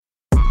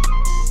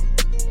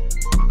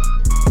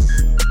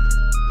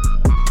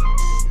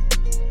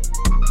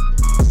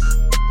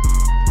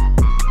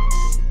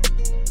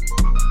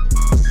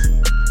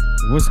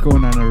What's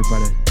going on,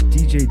 everybody?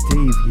 DJ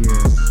Dave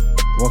here.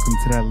 Welcome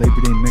to that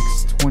Labor Day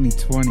Mix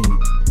 2020.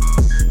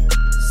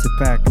 Sit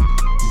back,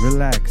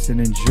 relax,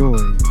 and enjoy.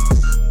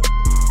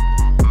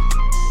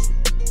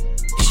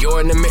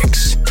 You're in the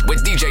mix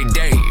with DJ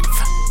Dave.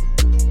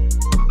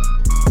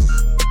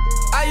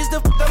 I used to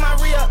f*** on my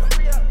re-up.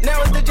 Now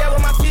it's the jet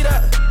with my feet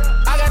up.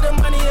 I got the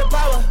money and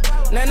power.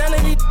 Now none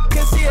of these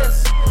can see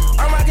us.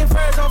 I'm rocking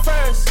furs on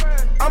first.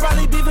 I'm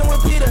probably beefing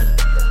with Peter.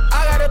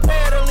 I got a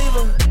pair to leave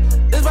her.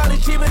 This probably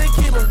cheaper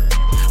to keep her.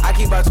 I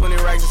keep about 20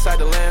 racks inside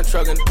the land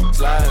truck and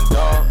sliding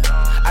dog.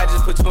 I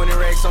just put 20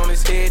 racks on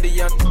his head, the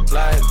young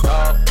sliding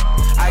dog.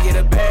 I get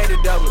a bag to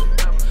double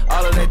it.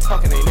 All of that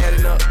talking ain't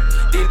adding up.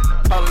 Then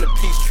calling the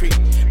peace tree.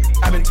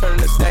 I've been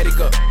turning the static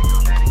up.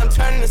 I'm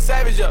turning the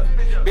savage up.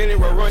 Bentley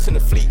Rolls Royce in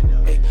the fleet.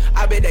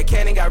 I bet that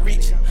cannon got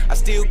reach. I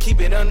still keep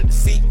it under the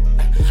seat.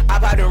 I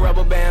buy the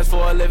rubber bands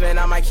for a living.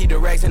 I might keep the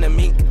racks in the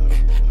mink.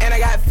 And I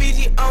got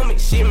Fiji on me.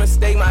 She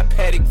mistake my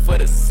paddock for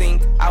the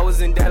sink. I was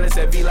in Dallas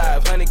at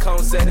V-Live. Honeycomb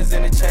setters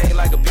in the chain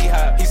like a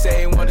beehive. He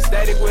say he want a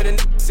static with a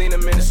n***. Seen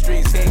him in the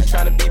streets. He ain't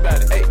tryna be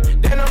about it. Hey,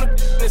 then on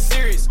the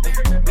series.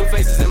 Blue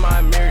faces in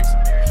my mirrors.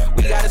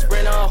 We got a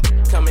sprint on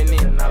coming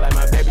in. I like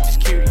my baby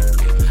just curious.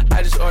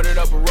 I just ordered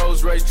up a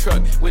Rolls Royce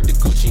truck with the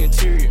Gucci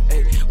interior.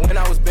 When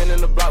I was bending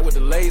the block with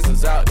the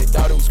lasers out, they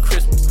thought it was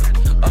Christmas.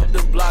 Up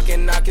the block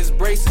and knock his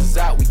braces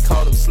out. We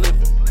called him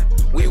slipping.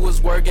 We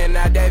was working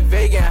at that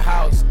vegan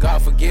house,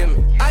 God forgive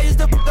me. I used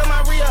to f*** on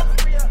my re-up.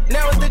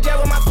 Now it's the jet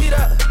with my feet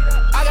up.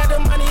 I got the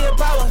money and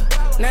power.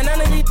 Now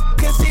none of these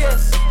can see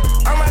us.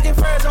 I'm rocking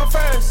furs on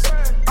first.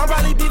 I'm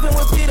probably beefing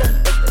with Peter.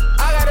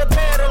 I got a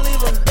pair to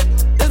leave her.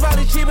 It's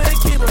probably cheaper to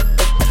keep her.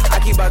 I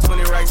keep about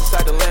 20 racks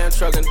inside the land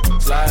truck and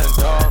sliding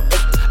dog.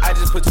 I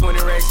just put 20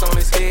 racks on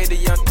his head, the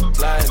young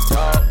sliding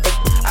dog.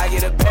 I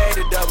get a bag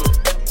to double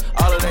it.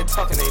 All of that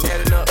talking ain't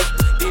adding up.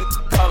 Then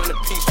calling the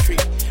peace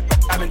tree.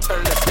 I've been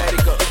turning the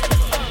static up.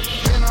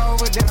 Then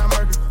over, then I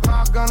murder.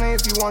 Pop gunner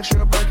if you want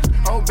your burger.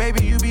 Oh,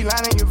 baby, you be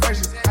lying your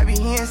verses. I be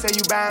here and say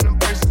you buying them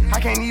purses.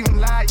 I can't even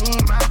lie, you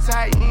ain't my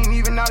type. You ain't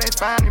even know that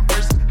fine in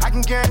person. I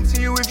can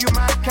guarantee you if you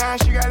my kind,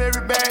 she got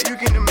every bag you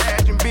can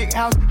imagine. Big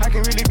house, I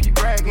can really be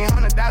bragging.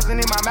 100,000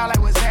 in my mouth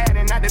like what's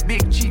happening. Not the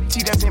big cheap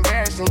tea that's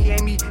embarrassing. He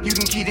ain't me, you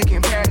can keep the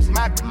comparison.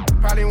 My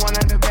probably one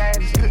of the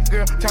baddest. Good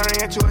girl,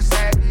 turning into a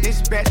savage.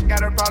 This bitch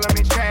got a problem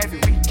in traffic.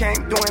 We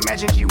can't do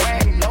imagine she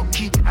wagging. Low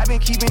key, I been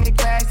keeping it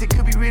classy.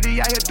 Could be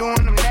really out here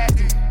doing them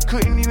nasty.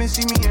 Couldn't even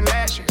see me in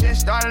last year.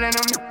 Just started in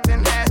them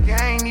and last year.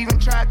 I ain't even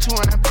tried to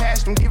and I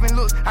passed them. Giving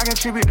looks, I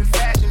contribute to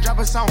fashion. Drop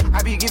a song,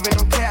 I be giving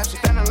them captions.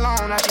 Stand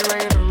alone, I should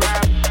ready to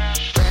rap.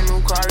 Brand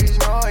new car is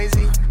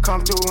noisy.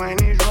 Come through and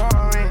it's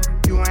roaring.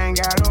 You ain't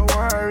gotta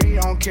worry,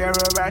 don't care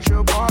about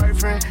your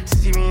boyfriend.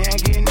 See me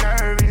and get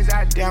nervous,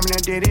 I damn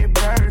near did it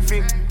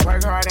perfect.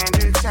 Work hard and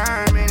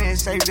determined,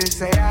 it's safe to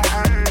say I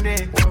earned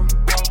it. Whoa,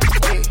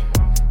 whoa, yeah.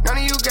 None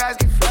of you guys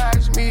can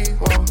flash me,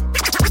 whoa.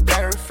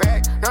 Matter of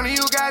fact, none of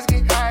you guys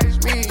can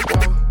hide me,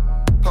 whoa.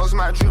 Post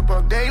my drip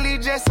up daily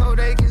just so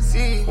they can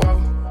see,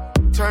 whoa.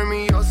 Turn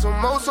me up some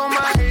more so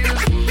my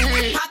haters can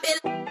hear.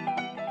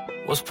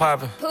 What's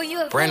poppin'?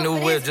 Brand new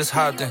whip, just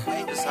hopped in.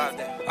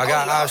 I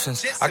got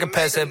options, I can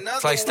pass that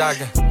like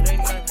Stockton.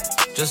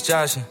 Just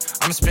joshing,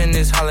 I'ma spend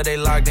this holiday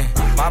locked in.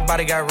 My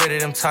body got rid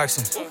of them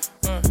toxins.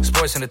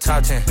 Sports in the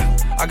top 10.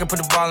 I can put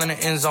the ball in the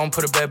end zone,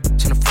 put a bad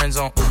bitch in the friend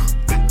zone.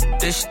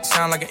 This shit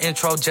sound like an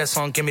intro jet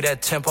song, give me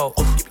that tempo.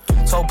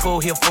 Told Pooh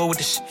he a fool with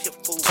the shit.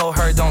 Told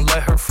her don't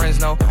let her friends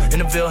know. In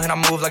the Ville and I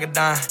move like a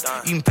dime.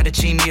 Eating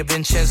fettuccine at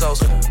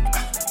Vincenzo's.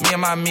 Me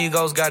and my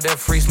amigos got that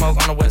free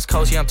smoke on the West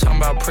Coast. Yeah, I'm talking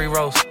about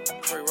pre-rolls.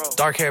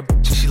 Dark hair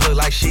bitch, she look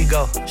like she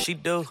go. She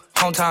do.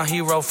 Hometown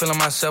hero, feeling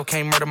myself,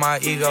 can't murder my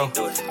ego.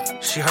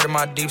 She heard of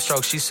my deep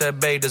stroke. She said,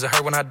 babe, does it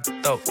hurt when I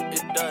though?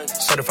 It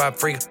does. Certified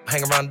freak,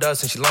 hang around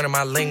us and she learning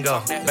my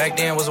lingo. Back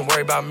then, wasn't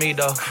worried about me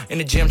though. In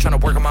the gym, trying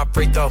to work on my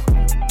free throw.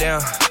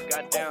 Damn.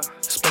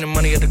 Spending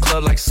money at the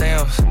club like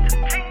Sam's.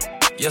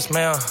 Yes,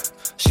 ma'am.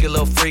 She a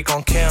little freak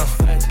on cam,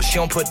 but she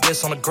don't put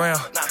this on the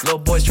ground. Little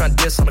boys tryna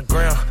diss on the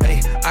ground.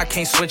 Hey, I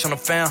can't switch on the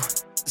fan.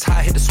 It's how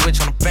I hit the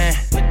switch on the fan.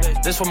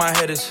 This where my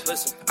head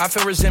is. I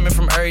feel resentment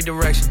from every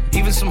direction.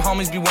 Even some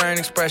homies be wearing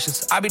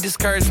expressions. I be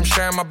discouraged from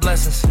sharing my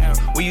blessings.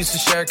 We used to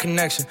share a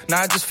connection.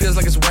 Now it just feels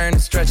like it's wearing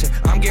and stretching.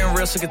 I'm getting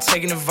real sick of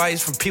taking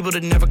advice from people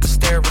that never could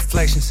stare at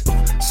reflections.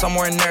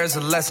 Somewhere in there is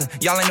a lesson.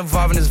 Y'all ain't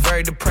involved and it's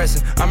very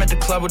depressing. I'm at the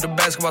club with the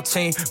basketball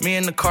team. Me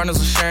and the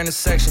Cardinals are sharing a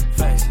section.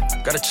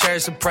 Gotta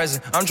cherish the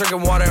present. I'm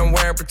drinking water and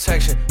wearing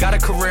protection. Got a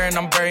career and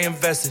I'm very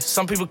invested.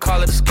 Some people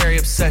call it a scary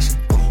obsession.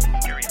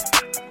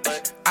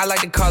 I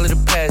like to call it a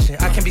passion.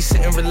 I can be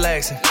sitting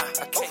relaxing.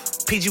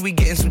 PG, we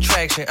getting some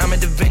traction. I'm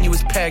at the venue,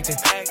 it's packed in.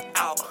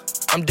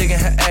 I'm digging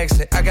her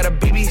accent. I got a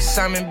BB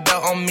Simon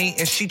belt on me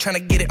and she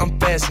tryna get it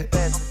unfastened.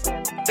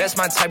 That's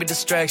my type of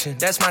distraction.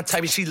 That's my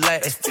type of she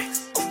Latin.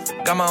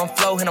 Got my own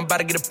flow and I'm about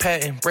to get a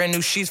patent. Brand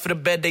new sheets for the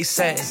bed, they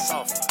satin.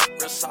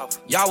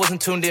 Y'all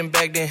wasn't tuned in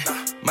back then.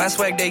 My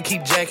swag, they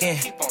keep jacking.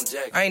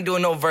 I ain't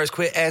doing no verse,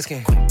 quit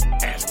asking.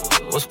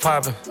 What's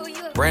poppin'?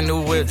 Brand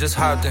new whip, just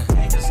hopped in.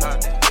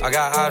 I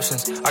got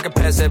options, I can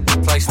pass that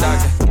like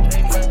Stockton.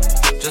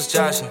 Just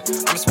joshing,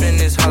 I'm spending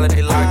this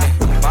holiday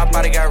locked in. My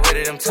body got rid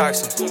of them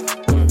toxins.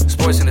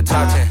 Sports in the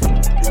top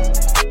 10.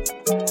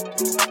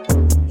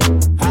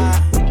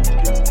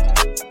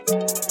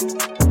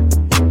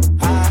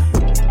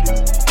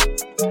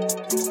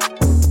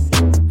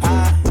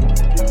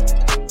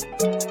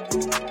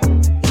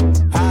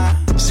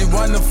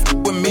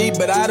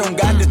 But I don't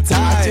got the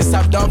time. I just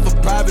hopped off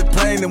a private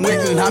plane and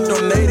went and hopped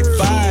on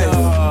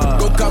 85.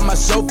 Go cut my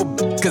chauffeur,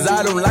 cause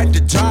I don't like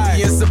to drive.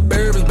 Yeah,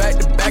 Suburbans back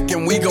to back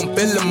and we gon'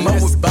 fill them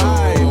up with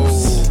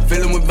vibes.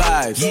 Fill them with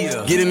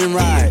vibes, get in and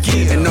ride.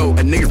 And no,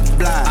 a nigga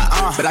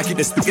fly, but I keep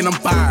that stick and I'm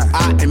fine.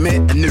 I ain't met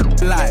a nigga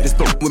fly. Just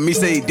spoke with me,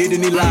 say he did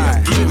and he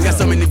lied. We got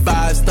so many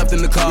vibes stuffed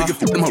in the car. We can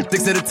flip them hoes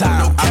 6 at a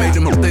time. I made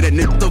them hoes say that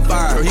nigga so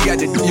fine. Bro, he got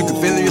that dude, you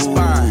can feel in your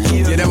spine.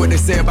 Yeah, that's what they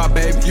say about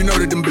baby. You know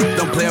that them bitches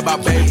don't play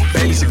about baby.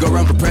 Baby should go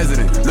run for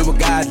president. Look what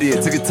God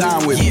did, took his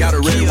time with me. Got a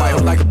red and white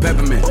like a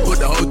peppermint. Put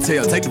the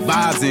hotel, take the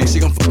vibes in. She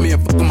gon' fuck me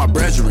and fuck with my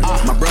brethren.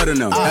 My brother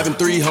and them, having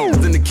 3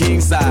 hoes in the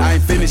king side. I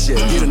ain't finished yet,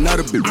 get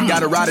another bitch.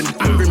 Got a ride and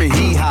screaming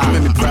hee haw. You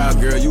made me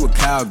proud, girl, you a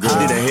cowgirl. She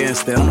did a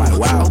handstand, I'm like,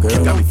 wow, girl.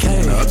 Got me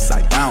kicking her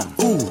upside down.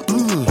 Ooh,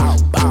 bow,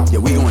 bow. Yeah,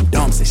 we going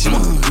dumb, say she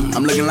want.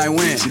 I'm looking like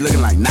when, she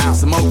looking like now.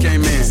 Some more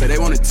came in, say they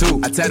wanted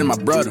 2. I tagged my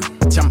brother,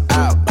 I'm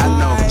out, I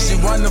know. She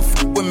wanna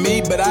f with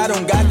me, but I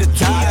don't got the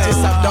time. I just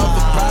hopped off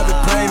a private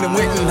plane and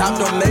went and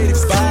hopped on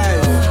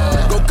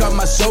 85. Go cut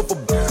my chauffeur,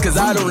 cause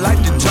I don't like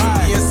to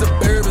drive. Yeah,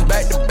 Suburbans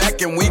back to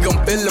back and we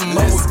gon' fill them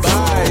up with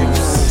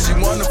vibes. She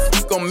wanna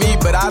f on me,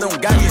 but I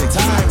don't got the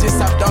time. Just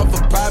hopped off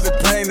a private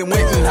plane and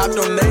went and hopped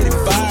on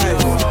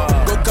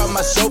 85. Go cut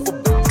my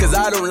chauffeur, cause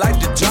I don't like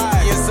to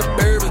drive. Yeah,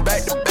 Suburbans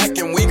back to back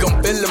and we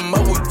gon' fill them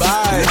up with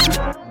vibes.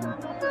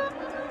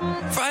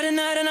 Friday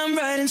night and I'm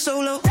riding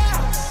solo.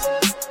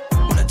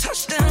 When I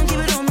touch down, keep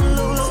it on the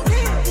low low.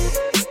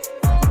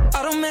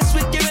 I don't mess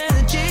with your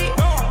energy.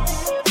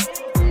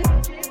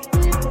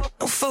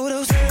 No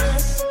photos.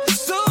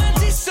 So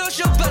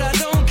antisocial, but I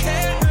don't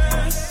care.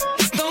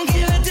 Don't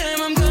give a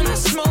damn, I'm gonna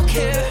smoke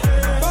here.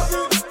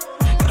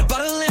 Got a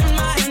bottle in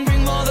my hand,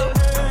 bring more though.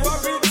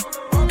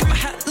 Got my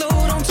hat low,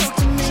 don't talk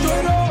to me.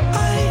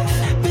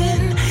 I've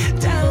been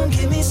down,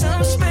 give me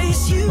some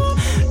space. You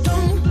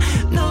don't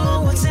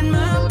know what's in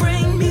my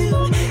brain.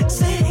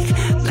 Music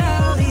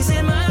loud, he's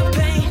in my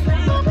pain.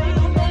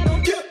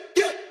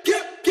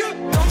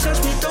 Don't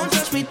touch me, don't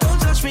touch me, don't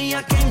touch me.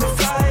 I came to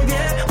fly,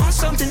 yeah. On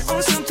something,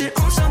 on something,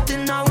 on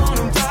something. I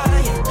wanna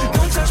buy it.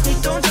 Don't touch me,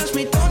 don't touch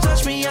me, don't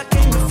touch me. I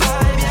came to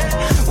fly,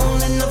 yeah. Won't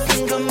let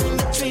nothing come in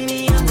between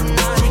me and the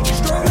night.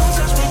 Don't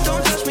touch me,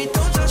 don't touch me,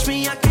 don't touch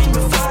me. I came to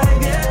fly,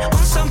 yeah.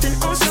 On something,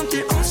 on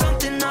something, on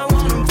something. I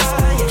wanna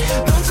buy it.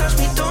 Don't touch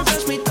me, don't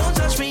touch me, don't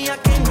touch me. I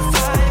came to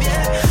fly,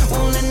 yeah.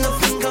 Won't let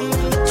nothing come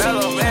in between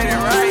me and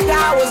the night.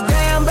 I was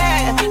damn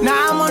bad,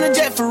 now I'm on a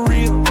jet for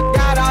real.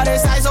 Got all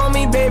this ice on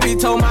me, baby,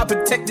 told my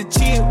protector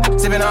chill.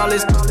 Sipping all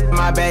this,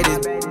 my bad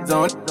is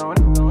on.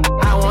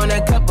 I want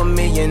a couple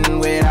million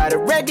without a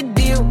record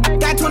deal.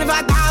 Got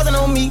 25,000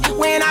 on me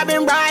when I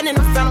been riding in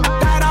the Phantom.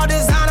 Got all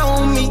designer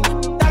on me,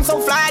 I'm so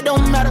fly, it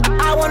don't matter.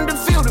 I wanted to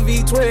feel the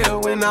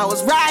V12 when I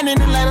was riding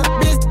in Atlanta.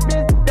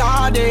 Bitch,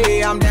 all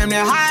day, I'm damn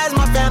near high as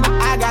my Phantom.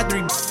 I got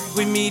 3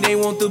 with me, they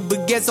want the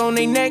baguettes on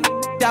their neck.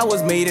 I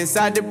was made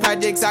inside the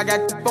projects, I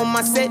got on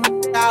my set.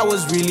 I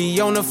was really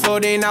on the floor,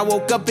 then I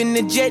woke up in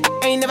the jet.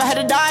 Ain't never had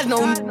to dodge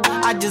no.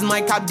 I just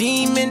might cop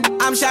demon.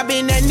 I'm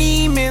shopping at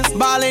Neiman's,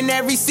 ballin'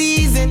 every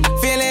season,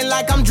 feeling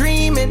like I'm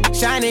dreaming,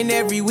 shining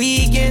every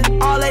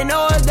weekend. All they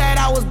know is that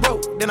I was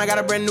broke. Then I got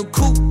a brand new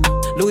coupe,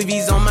 Louis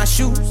V's on my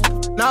shoes.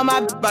 Now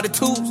my by the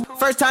tubes.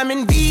 First time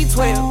in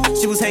V12,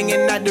 she was hanging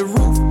at the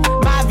roof.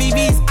 My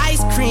VV's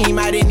ice cream,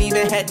 I didn't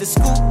even have to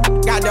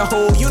scoop. Got the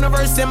whole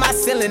universe in my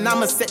ceiling,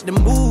 I'ma set the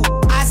mood.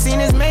 I seen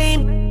his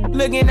main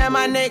looking at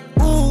my neck,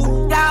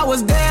 ooh. I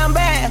was damn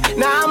bad,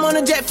 now I'm on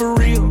a jet for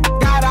real.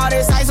 Got all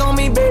this ice on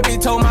me, baby,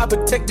 told my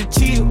protector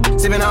chill.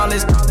 Sipping all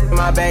this,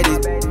 my bad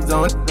is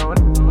on.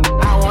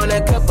 I want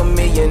a couple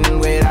million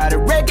without a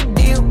record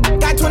deal.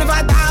 Got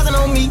 25,000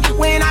 on me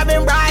when I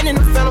been riding in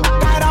the Phantom.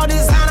 Got all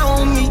designer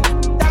on me,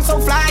 I'm so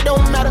fly, it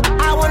don't matter.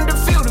 I wanted to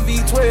feel the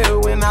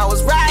V12 when I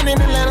was riding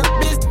in Atlanta.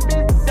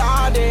 Bitch,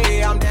 all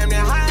day, I'm damn near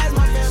high as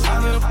my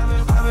family.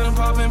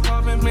 I've been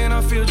poppin', man,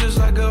 I feel just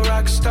like a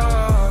rock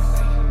star.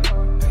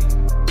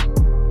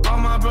 All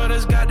my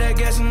brothers got that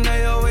gas and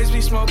they always be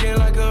smoking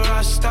like a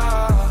rock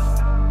star.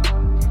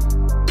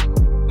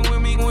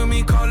 When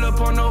me call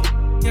up on no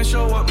and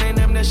show up, man,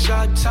 them the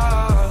shot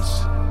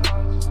toss.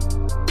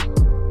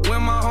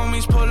 When my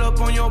homies pull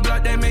up on your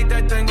block, they make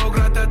that thing go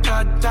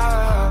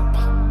grata-ta-ta.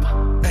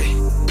 Hey,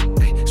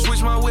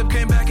 switch my whip,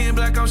 came back in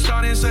black, I'm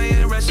starting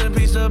saying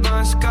recipes to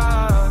Bon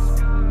Scott.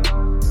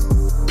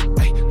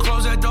 Hey,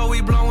 close that door,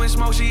 we blowing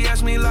smoke, she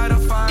asked me light a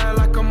fire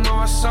like I'm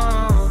on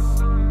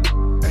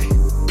song. Hey,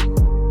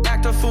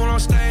 act a fool on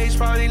stage,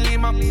 probably leave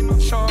my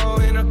show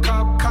in a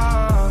cop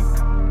car.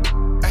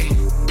 Hey,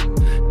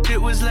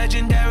 it was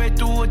legendary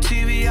through a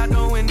TV out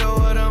the window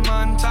of the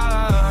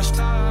montage.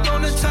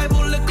 On the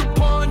table, liquor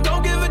porn,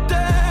 don't give a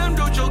damn.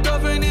 Don't your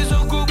girlfriend is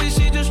a group.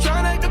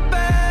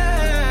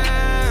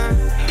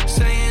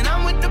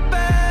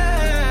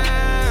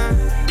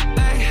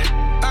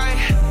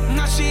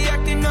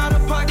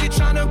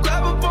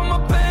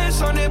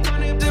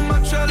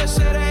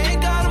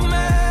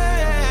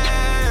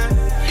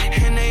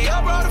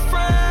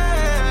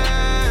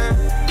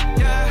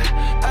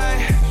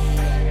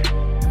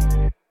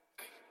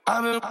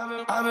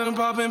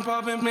 I've been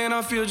popping, man,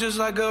 I feel just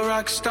like a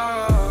rock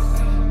star.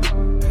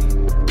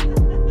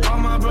 All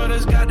my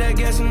brothers got that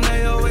gas and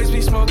they always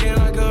be smoking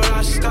like a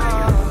rock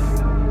star.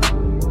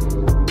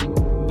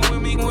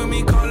 When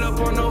me call up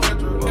on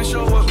the and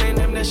show up, man,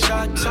 them the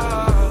shot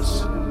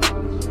toss.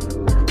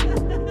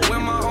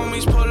 When my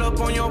homies pull up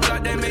on your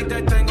block, they make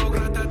that thing go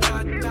grata-ta-ta.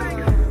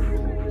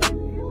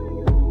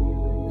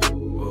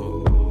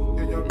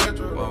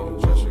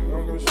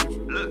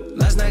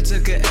 Last night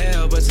took a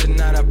L, but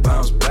tonight I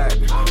bounce back.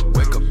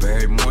 Wake up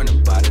every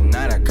morning, by the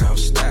night I count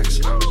stacks.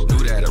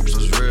 Knew that it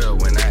was real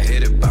when I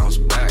hit it, bounce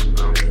back.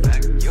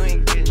 You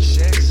ain't getting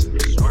checks.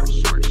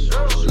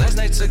 Last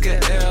night took a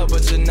L,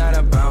 but tonight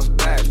I bounce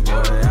back.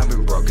 Boy, I've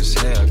been broke as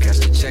hell, catch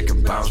the check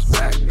and bounce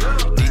back.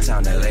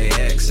 D-Town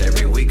LAX,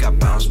 every week I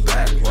bounce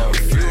back.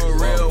 If you a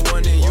real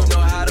one, then you know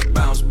how to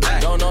bounce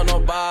back. Don't know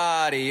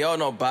nobody, oh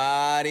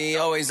nobody.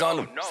 Always on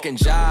the fucking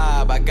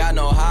job, I got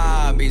no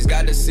hobbies.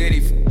 Got the city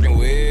fucking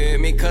with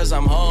me, cause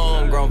I'm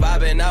homegrown.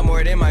 Vibing out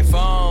more than my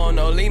phone,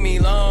 no leave me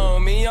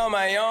alone, me on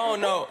my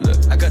own, no. Look,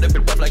 I cut up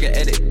and buff like an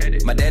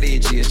edit. My daddy a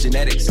G, it's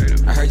genetics.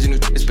 I heard your new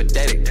is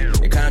pathetic.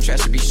 Your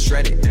contrast should be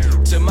shredded.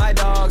 To my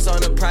dogs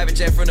on a private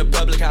jet from the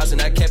public house,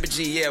 and I kept a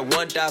G, yeah,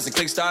 1,000.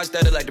 Click stars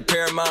studded like the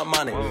Paramount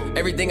money.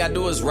 Everything I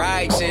do is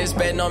righteous.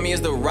 Betting on me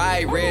is the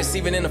right risk,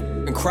 even in a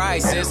fucking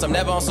crisis. I'm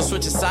never on some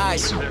switching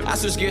sides. I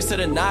switch gears to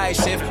the night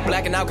shift,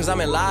 blacking out cause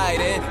I'm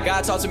enlightened.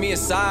 God talk to me in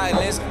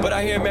silence, but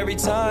I hear him every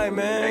time,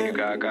 man. Thank you,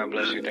 God. God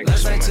bless you. Thank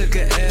Last night took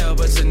a L,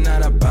 but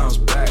tonight I bounce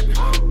back.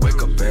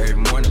 Wake up every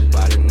morning,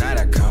 by the night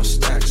I count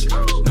stacks.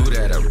 Knew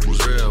that it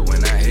was real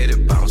when I hit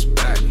it, bounce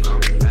back.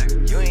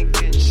 You ain't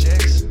getting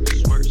checks.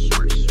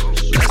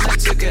 Last night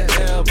took a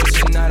L, but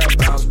tonight I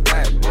bounce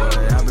back. Boy,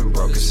 I've been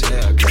broke as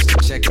hell, catch the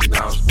check and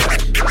bounce back.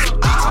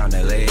 D-Town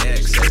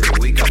LAX, every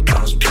week I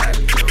bounce back.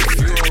 If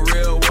you a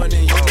real one,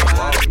 then you know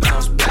how to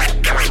bounce back.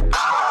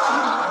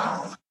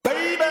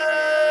 Baby,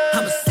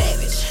 I'm a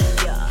savage,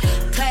 yeah.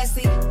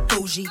 Classy,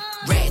 bougie,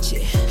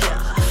 ratchet,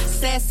 yeah.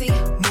 Sassy,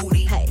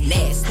 moody,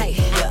 nasty,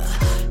 yeah.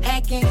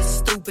 Hacking,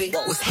 stupid,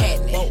 what's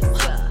happening?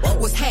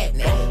 What's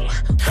happening?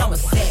 I'm a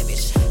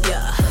savage,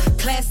 yeah.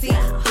 Classy,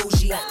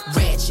 bougie,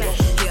 ratchet,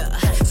 yeah.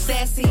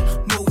 Sassy,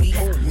 moody,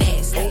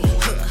 nasty,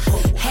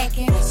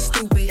 hacking,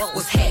 stupid,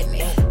 what's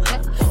happening?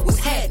 What's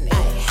happening?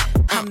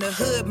 I'm the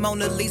hood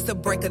Mona Lisa,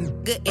 break a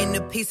nigga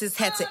into pieces.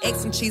 Had to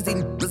X some cheesy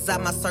niggas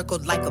out my circle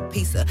like a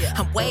pizza.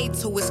 I'm way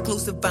too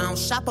exclusive. I don't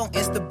shop on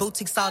Insta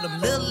boutiques. All them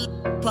little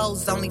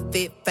clothes only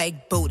fit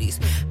fake booties.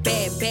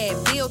 Bad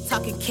bill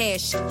talking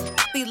cash.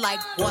 Be like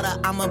water,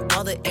 I'm a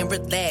mother and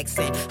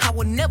relaxing. I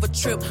would never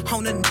trip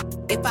on a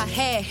if I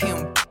had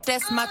him.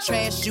 That's my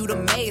trash, you the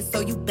maid, so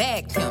you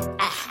bagged him.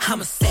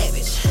 I'm a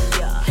savage,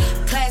 yeah.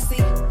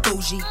 Classy,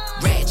 bougie,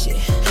 ratchet,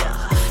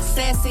 yeah.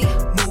 Sassy,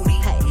 moody,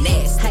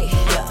 nasty,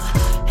 yeah.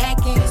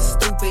 Hacking,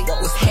 stupid,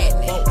 what's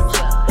happening?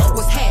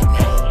 What's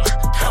happening?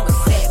 I'm a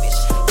savage,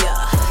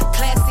 yeah.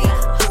 Classy,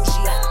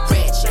 bougie,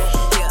 ratchet,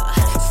 yeah.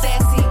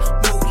 Sassy,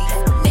 moody,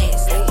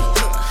 nasty,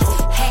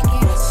 yeah.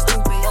 Hacking,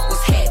 stupid,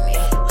 what's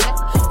happening?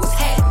 What's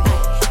happening?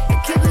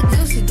 Keep it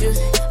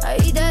juicy, I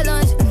eat that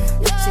lunch.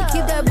 She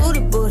keep that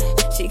booty,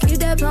 she keep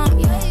that plump,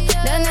 yeah.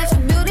 That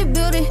natural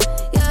beauty,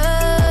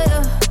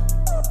 yeah.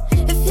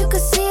 If you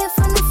could see it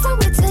from the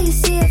front, wait till you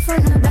see it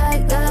from the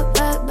back,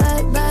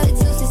 back,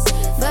 juicy,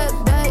 back,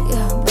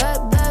 yeah,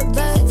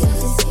 back,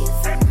 juicy,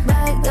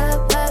 back,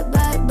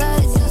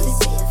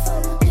 juicy.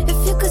 If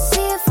you could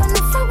see it from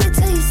the front, wait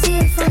till you see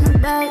it from the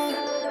back.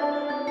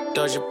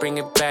 Doja, bring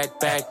it back.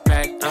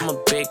 I'm a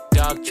big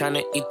dog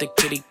tryna eat the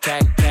kitty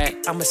cat.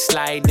 I'ma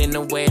slide in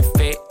the way it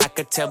fit. I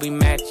could tell we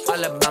match.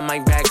 All about my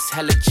racks,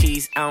 hella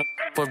cheese. I don't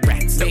for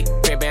rats. Big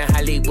crib in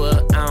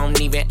Hollywood, I don't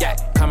even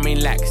act. Come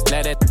relax,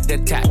 let it the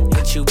tap.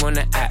 Hit you on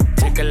the app.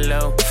 Take a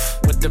low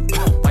with the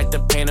wipe the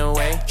pain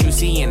away.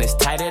 Juicy and it's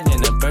tighter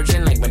than a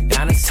virgin, like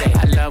Madonna say.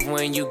 I love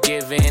when you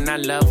give in, I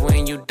love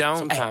when you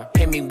don't.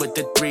 Hit me with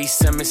the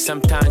threesome and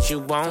sometimes you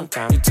won't.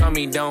 You told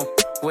me don't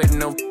with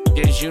no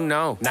yes, you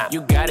know.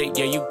 You got it,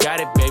 yeah, you got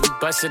it, baby.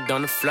 Bust it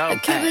on the floor. I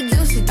keep it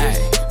juicy.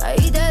 I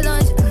eat that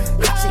lunch.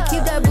 She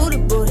keep that booty.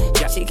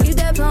 She keep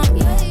that plump,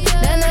 yeah.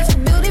 That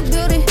natural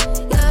beauty,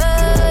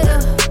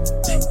 yeah.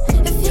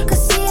 If you could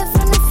see it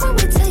from the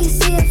front, wait till you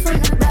see it from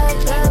the back,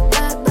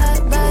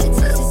 back,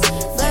 juicy,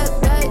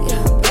 back,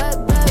 yeah,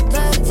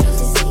 back,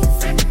 juicy,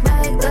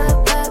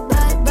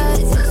 back,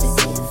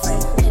 juicy.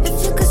 If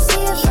you could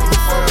see it from the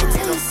front, wait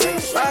till you see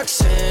it.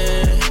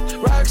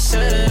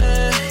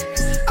 Roxanne,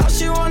 all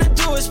she wanna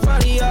do is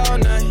party all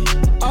night,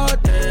 all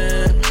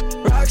day.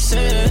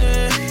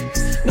 Roxanne,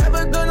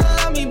 never gonna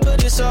love me,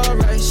 but it's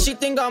alright. She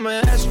think I'm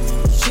an ass,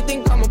 she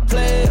think I'm a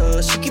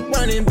player. She keep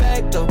running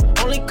back though,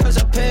 only cause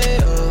I pay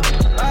her.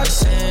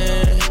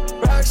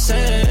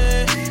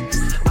 Roxanne,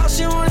 all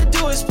she wanna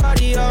do is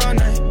party all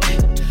night.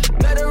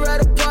 Met her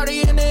at a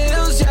party in the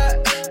hills, yeah.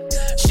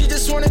 She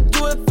just wanna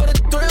do it for the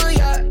thrill,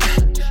 yeah.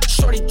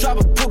 Shorty drive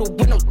a poodle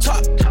with no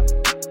top.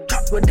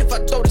 But if I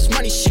throw this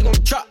money, she gon'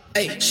 drop.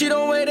 Ay. She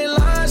don't wait in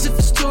lines if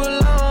it's too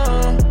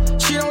long.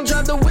 She don't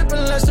drive the whip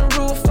unless the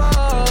roof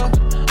fall.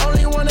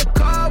 Only wanna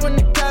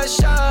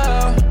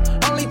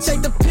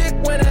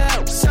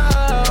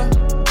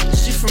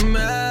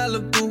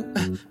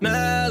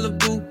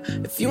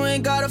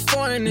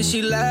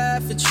she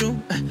laugh at you.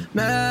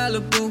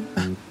 Malibu,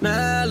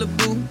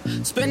 Malibu.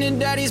 Spending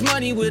daddy's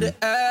money with an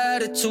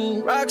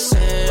attitude.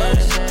 Roxanne,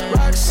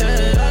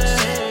 Roxanne.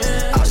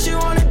 All she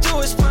wanna do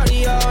is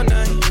party all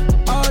night,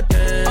 all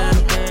day.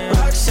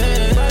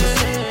 Roxanne,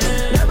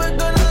 never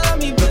gonna love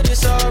me, but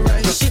it's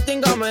alright. She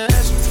think I'm an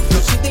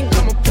asshole, she think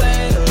I'm a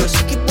player.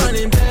 She keep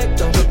running back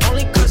though,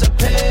 only cause I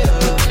pay her.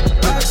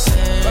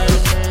 Roxanne,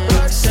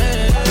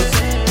 Roxanne.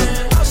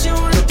 All she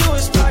wanna do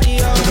is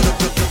party all night.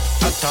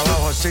 Hasta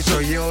abajo así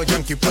soy yo,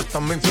 Yankee Pasta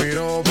me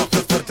inspiró.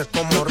 Bajo fuerte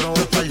como robo,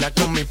 espalda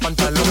con mi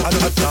pantalón.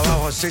 Hasta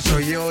abajo así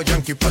soy yo,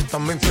 Yankee Pasta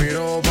me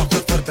inspiró.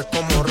 Bajo fuerte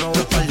como robo,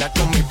 espalda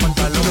con mi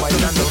pantalón.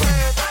 Bailando,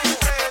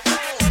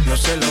 no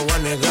se lo voy a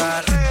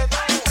negar.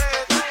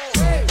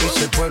 Y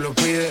si el pueblo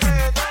pide,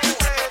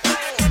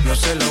 no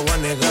se lo voy a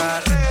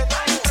negar.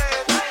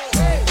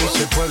 Y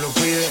si el pueblo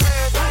pide,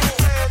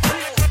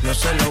 no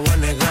se lo voy a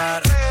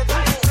negar.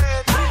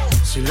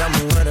 Si la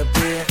mujer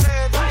pide,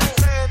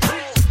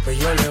 pues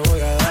yo le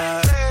voy a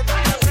dar.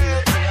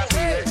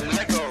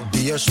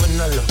 Y yo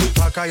suénalo,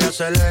 pa' acá y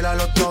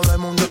aceléralo. Todo el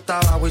mundo está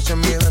abajo y se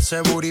mide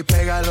ese booty,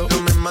 pégalo. No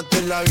me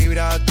mates la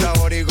vibra hasta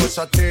ahora y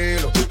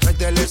gózatelo.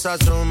 Métele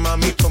sazón,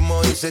 mami,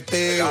 como dice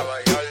Tío.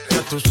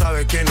 Ya tú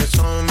sabes quiénes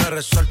son, me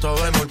resuelto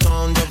de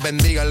montón. Dios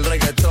bendiga el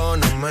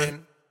reggaetón,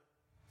 amén.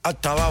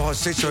 Hasta abajo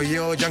así soy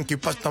yo, Yankee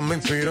Pasta me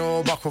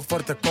inspiró. Bajo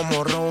fuerte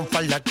como ron,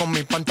 falda con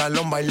mi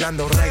pantalón,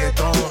 bailando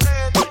reggaetón.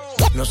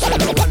 No se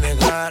lo voy a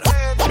negar.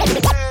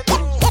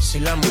 Si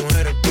la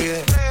mujer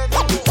pide,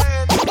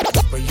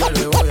 pues yo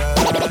le voy a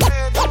dar.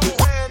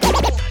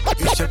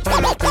 Y si el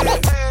pueblo pide,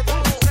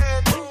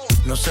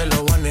 no se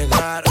lo voy a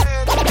negar.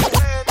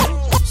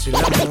 Si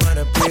la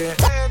mujer pide,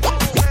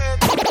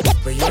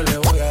 pues yo le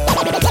voy a dar.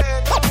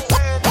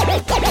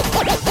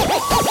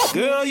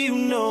 Girl, you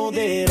know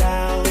that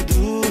I'll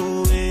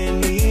do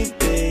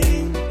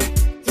anything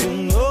to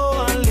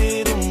know a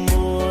little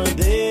more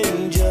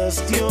than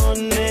just your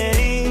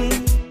name.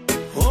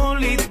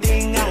 Only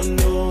thing I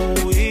know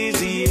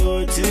is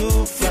you're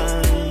too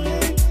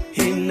fine,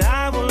 and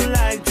I would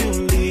like to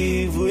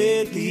live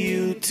with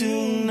you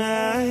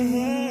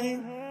tonight.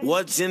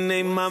 What's your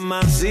name,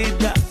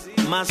 mamacita?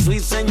 My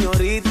sweet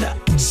señorita.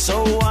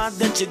 So hot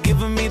that you're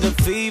giving me the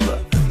fever.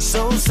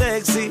 So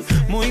sexy,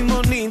 muy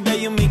bonita.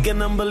 You make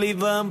an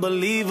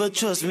unbeliever.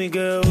 Trust me,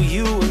 girl,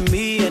 you and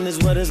me, and it's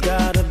what it's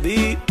gotta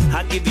be.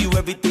 I give you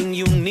everything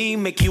you need,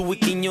 make you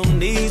weak in your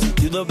knees.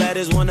 You the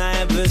baddest one I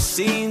ever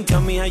seen.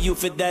 Tell me how you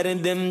fit that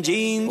in them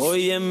jeans.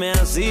 Óyeme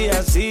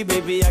así,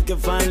 baby, I can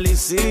finally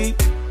see.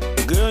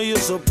 Girl, you're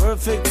so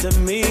perfect to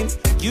me.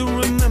 You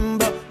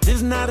remember,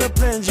 this not a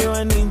pleasure,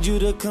 I need you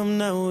to come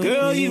now with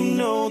Girl, me. You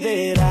know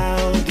that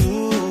I'll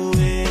do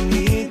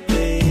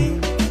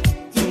anything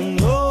to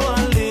know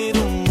a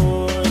little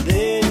more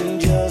than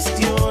just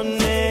your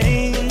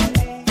name.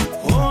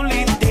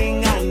 Only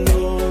thing I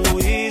know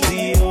is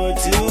you're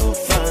too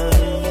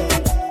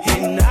fine,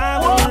 and I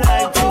would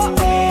like to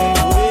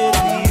live with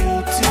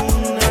you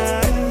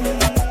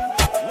tonight.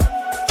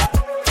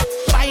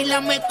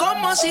 Báilame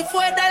como si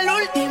fuera la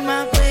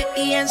última vez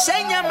y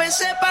enséñame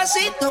ese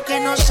pasito que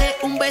no sé,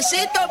 un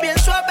besito bien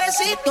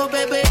suavecito,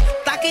 bebé.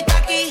 Taqui,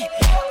 taqui,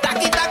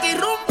 taqui, taqui,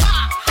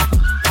 rumba.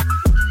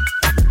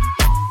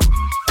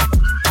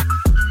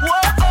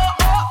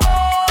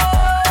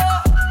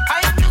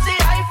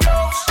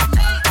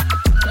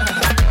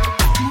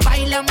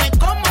 Báilame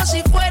como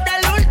si fuera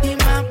la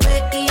última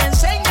vez y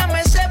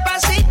enséñame ese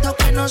pasito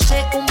que no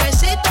sé, un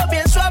besito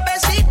bien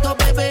suavecito,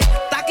 bebé.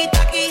 Taqui,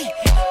 taqui,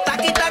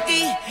 taqui,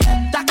 taqui,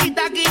 taqui,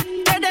 taqui.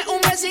 Tienes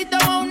un besito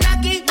o un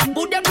aquí,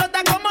 booty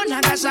explota como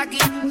Nagasaki.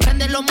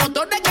 Prende los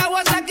motores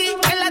Kawasaki,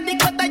 en la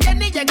discota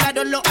Jenny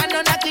llegaron los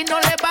Anunnaki. No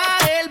le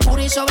baje, el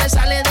booty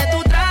sobresale de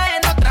tu traje.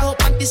 No trajo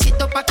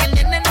panticito pa' que el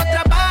nene no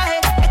trabaje.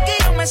 Es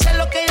que yo me sé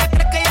lo que ella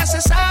cree que ya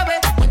se sabe.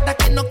 Cuenta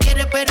que no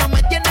quiere pero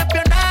me tiene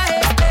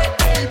espionaje.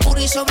 El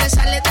booty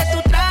sobresale de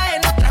tu traje.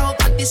 No trajo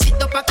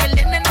panticito pa' que el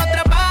nene no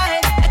trabaje.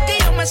 Es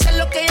que yo me sé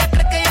lo que ella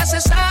cree que ya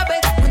se sabe.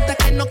 Cuenta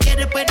que no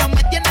quiere pero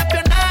me tiene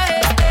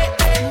espionaje.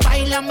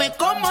 Báilame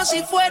como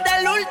si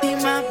fuera la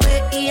última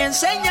vez y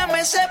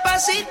enséñame ese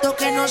pasito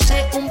que no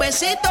sé, un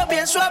besito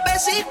bien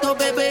suavecito,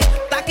 bebé.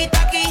 Taqui,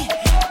 taqui,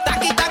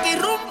 taqui, taqui,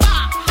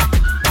 rumba.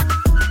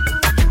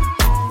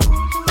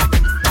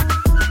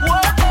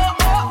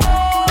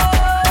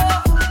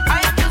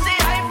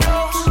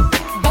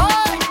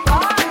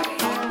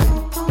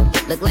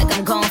 Look like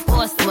I'm going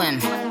for a swim.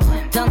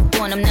 Dunked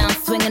on him, now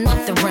I'm swinging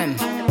off the rim.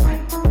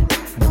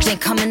 Jay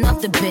coming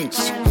off the bench,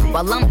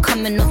 while I'm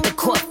coming off the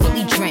court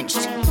fully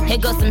drenched. Here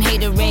goes some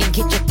haterade,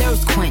 get your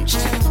thirst quenched.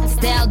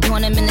 Style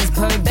doing him in this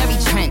Burberry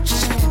trench.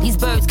 These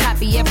birds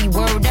copy every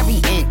word,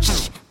 every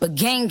inch. But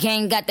gang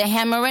got the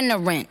hammer and the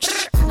wrench.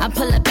 I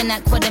pull up in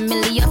that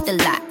 $250,000 off the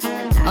lot.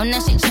 Oh, now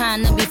she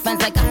tryna be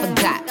friends like I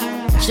forgot.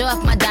 Show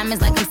off my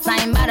diamonds like I'm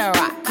signed by The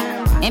Rock.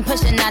 Ain't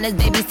pushing out his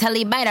baby's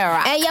telly by The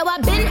Rock. Hey yo, I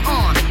been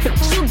on,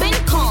 you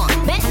been con.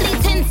 Bentley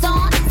tints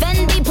on,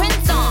 Fendi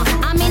prints on.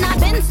 I mean I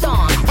been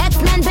storm,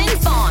 X-Men been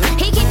formed.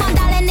 He keep on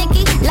dialing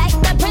Nicki like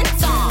the Prince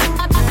song.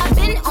 I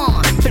been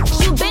on,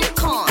 you been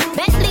con.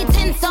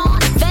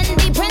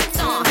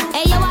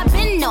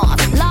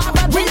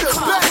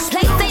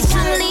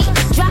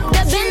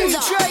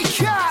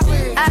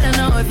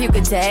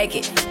 take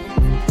it.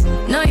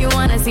 No, you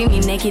wanna see me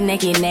naked,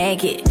 naked,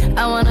 naked.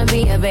 I wanna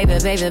be a baby,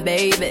 baby,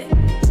 baby.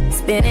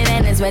 Spinning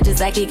in his red just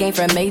like he came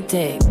from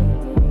Maytag.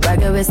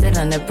 Rocket with it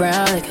on the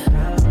brown liquor.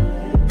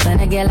 When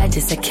I get like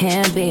this, I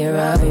can't be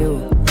around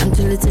you. I'm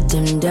too little to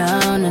dim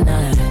down a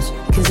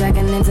notch. Cause I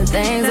can into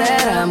things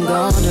that I'm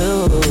gon'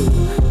 do.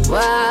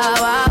 Wow,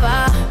 wow,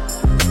 wow.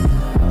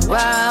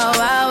 Wow,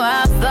 wow,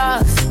 wow,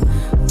 thoughts.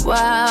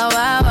 Wow,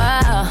 wow,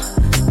 wow.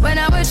 When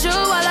I'm with you,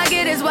 all I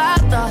get is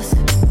wild thoughts.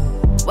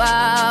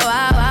 Wow,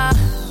 wow, wow.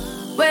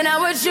 When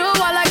I'm with you,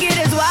 all I get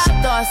is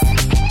wild thoughts.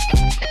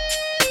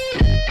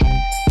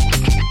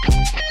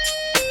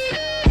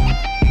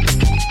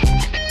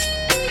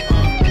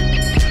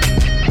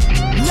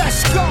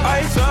 Let's go.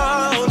 I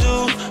found you,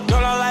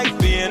 girl. I like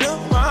being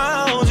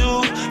around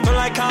you. Feel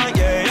like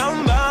Kanye,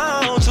 I'm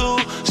bound to.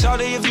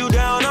 Shawty, if you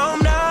down, I'm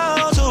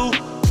down too.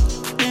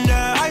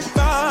 Yeah, I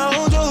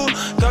found you,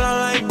 girl.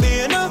 I like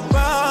being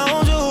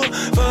around you.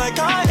 Feel like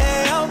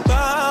Kanye, I'm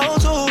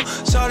bound to.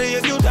 Shawty,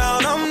 if you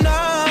down, I'm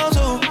down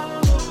too.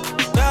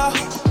 Yeah,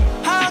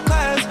 high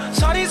class,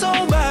 shawty so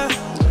bad.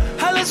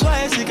 Hella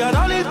swag, she got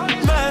all it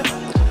bad.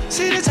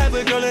 See the type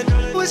of girl that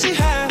what she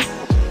had.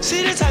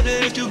 See the type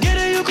that if you get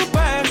it, you could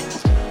buy.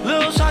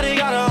 Little shawty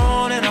got her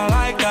own and I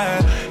like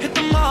that. Hit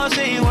the mall,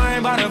 she ain't worried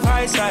about the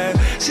price tag.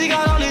 She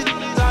got all these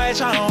I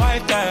tryna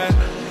wipe that.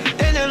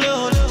 And that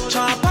little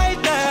tryna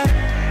pipe that.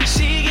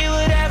 She get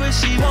whatever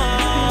she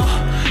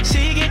want.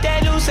 She get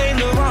that new Saint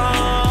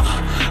Laurent.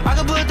 I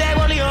can put that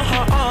money on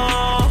her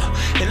arm.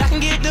 And I can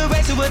get the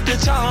rest with the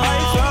charm. I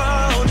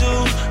found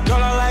you,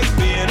 girl, I like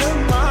being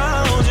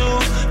around you.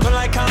 But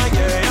like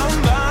Kanye,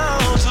 I'm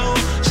bound to.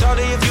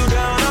 Shawty, if you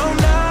down, I'm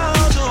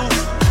down too.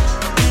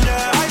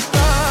 Yeah, I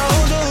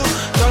found you,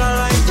 girl,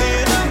 I like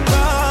being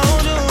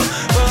around you.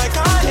 But like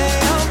Kanye,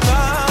 I'm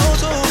bound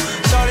to.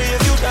 Shawty,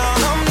 if you down,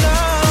 I'm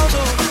down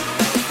too.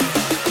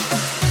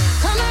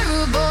 Come here,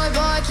 rude boy,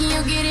 boy, can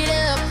you get it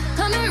up?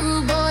 Come here,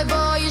 rude boy,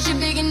 boy, is you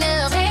big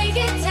enough? Take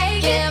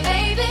it, yeah,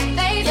 baby,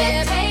 baby,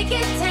 yeah, take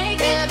it,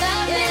 yeah.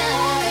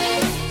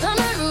 Come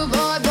here, rude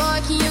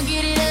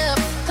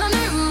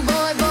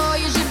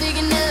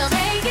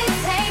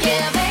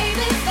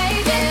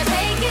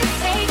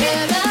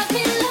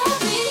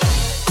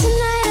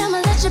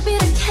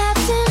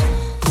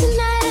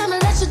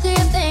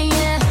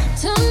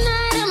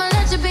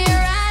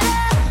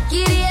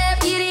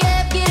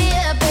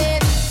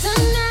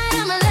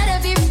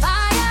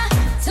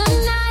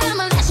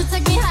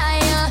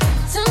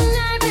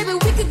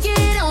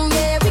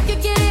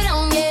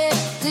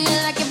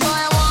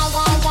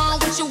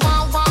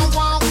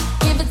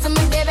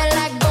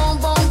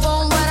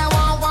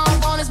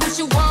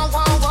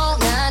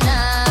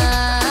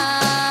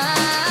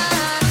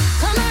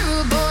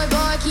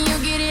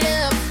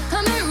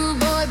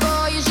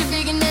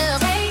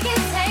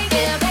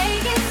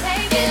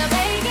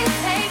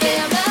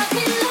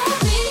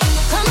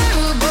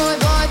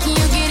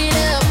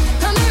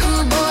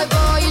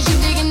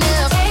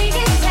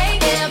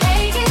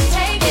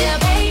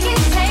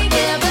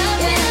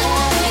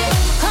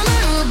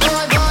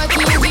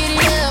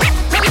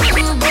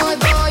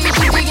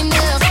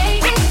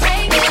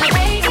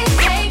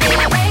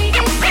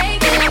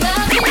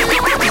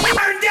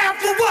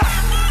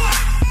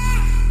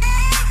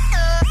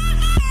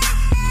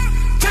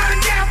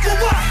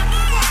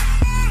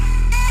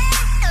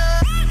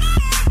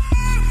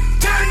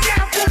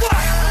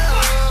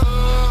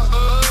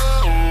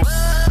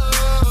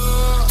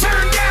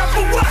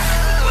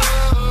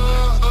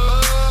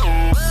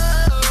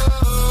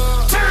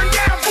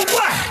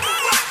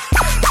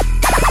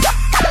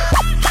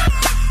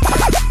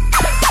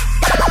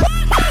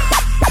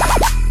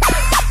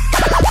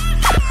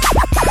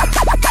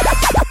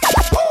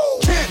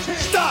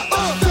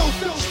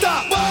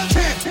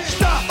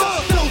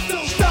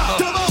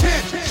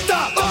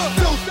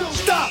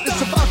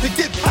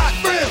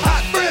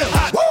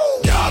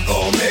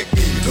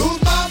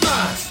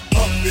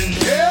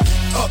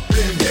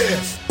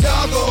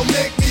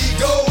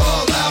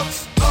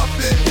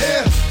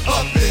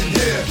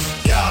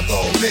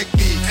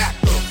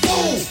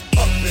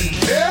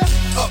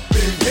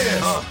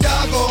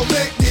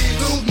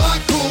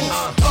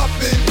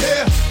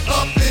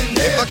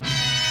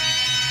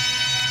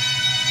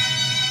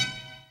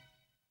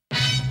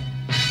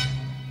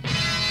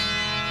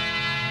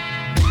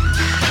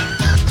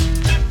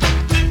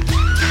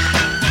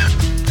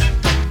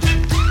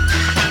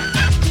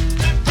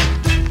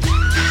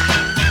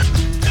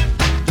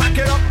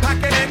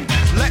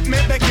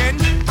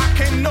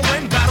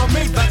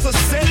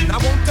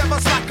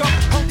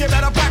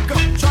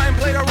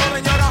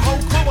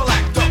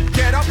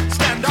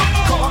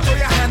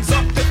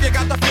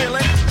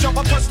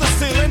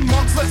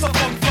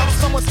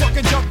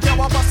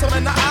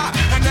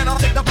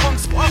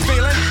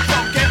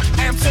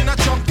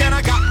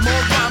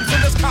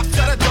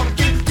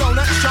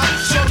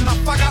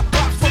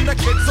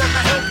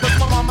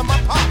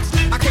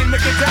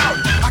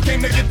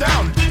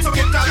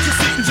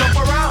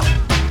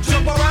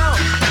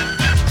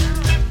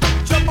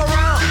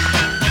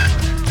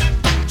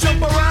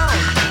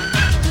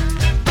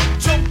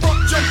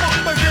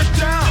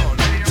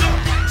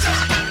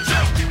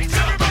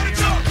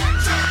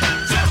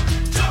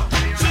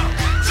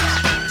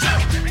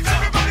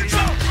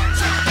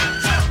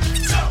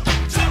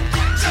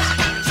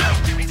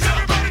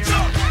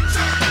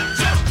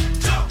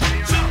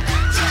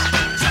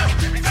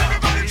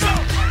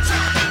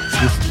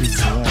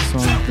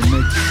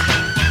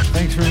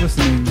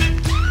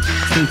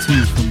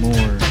tuned for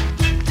more.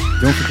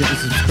 Don't forget to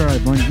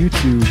subscribe on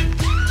YouTube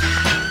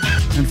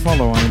and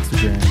follow on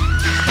Instagram.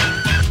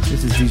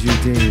 This is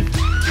DJ Dave,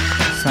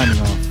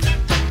 signing off.